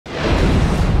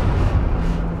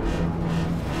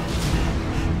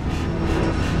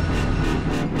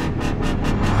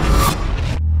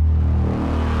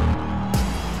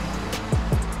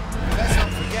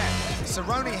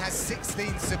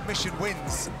submission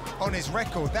wins on his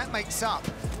record. That makes up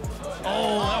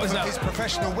that was his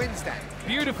professional wins, Dan.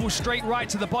 Beautiful straight right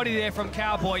to the body there from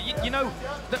Cowboy. You know,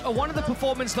 one of the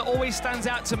performances that always stands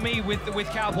out to me with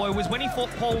Cowboy was when he fought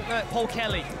Paul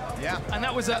Kelly. Yeah, and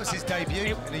that was his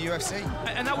debut in the UFC.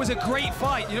 And that was a great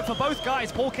fight. You know, for both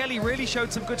guys, Paul Kelly really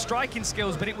showed some good striking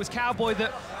skills, but it was Cowboy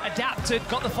that adapted,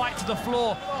 got the fight to the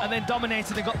floor, and then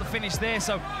dominated and got the finish there.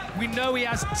 So we know he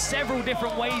has several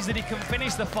different ways that he can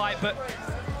finish the fight, but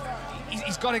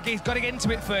he's got to get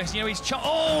into it first. You know,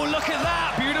 oh, look at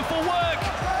that, beautiful work.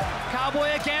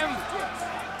 Cowboy again,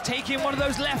 taking one of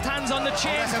those left hands on the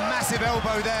chin. Oh, that's a massive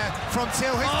elbow there from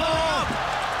Till.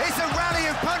 It's a rally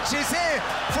of punches here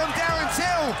from Darren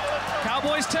Till.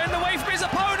 Cowboy's turned away from his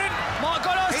opponent. Mark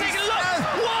Goddard's taking a look.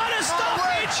 What a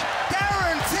stoppage!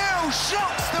 Darren Till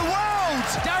shocks the world.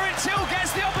 Darren Till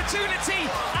gets the opportunity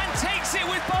and takes it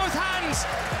with both hands.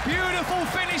 Beautiful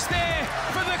finish there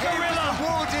for the Gorilla. He was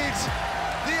awarded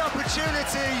the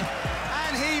opportunity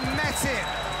and he met it.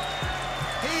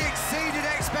 He exceeded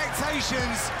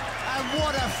expectations, and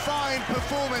what a fine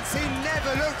performance. He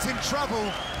never looked in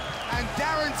trouble, and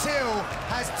Darren Till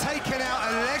has taken out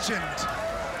a legend.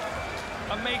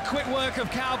 And made quick work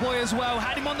of Cowboy as well.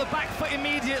 Had him on the back foot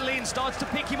immediately and starts to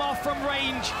pick him off from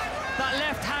range. That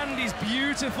left hand is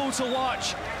beautiful to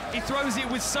watch. He throws it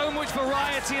with so much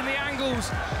variety in the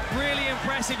angles. Really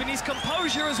impressive, and his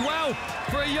composure as well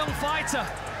for a young fighter.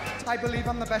 I believe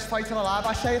I'm the best fighter alive.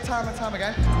 I say it time and time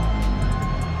again.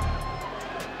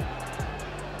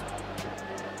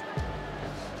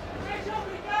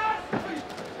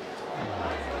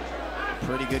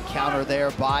 Pretty good counter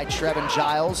there by Trevin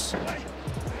Giles,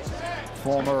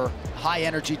 former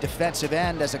high-energy defensive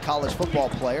end as a college football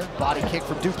player. Body kick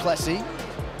from Du Plessis.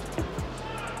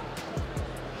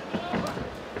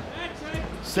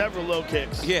 Several low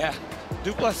kicks. Yeah,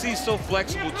 Du Plessis is so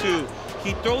flexible too.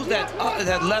 He throws that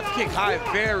left kick high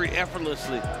very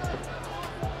effortlessly.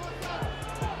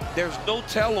 There's no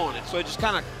tell on it, so it just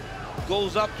kind of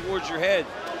goes up towards your head.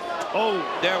 Oh,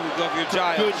 there we go, your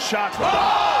Giles. Good shot.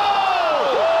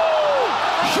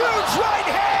 Huge right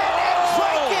hand, and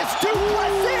Dricus Du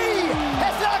Plessis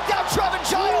has knocked out Trevin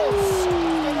Giles.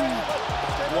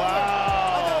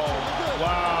 Wow.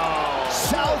 Wow.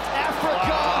 South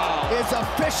Africa is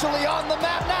officially on the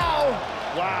map now.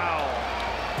 Wow.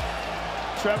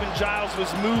 Trevin Giles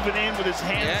was moving in with his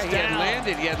hands down.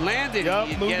 He had landed.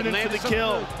 Yep, moving in for the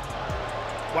kill.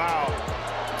 Wow.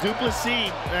 Du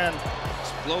Plessis, man.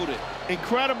 Exploded.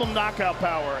 Incredible knockout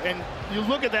power, and you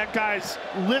look at that guy's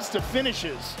list of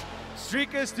finishes.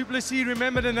 Dricus Du Plessis,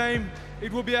 remember the name.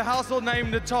 It will be a household name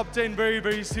in the top 10 very,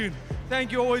 very soon.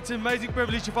 Thank you all. It's an amazing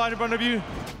privilege to fight in front of you.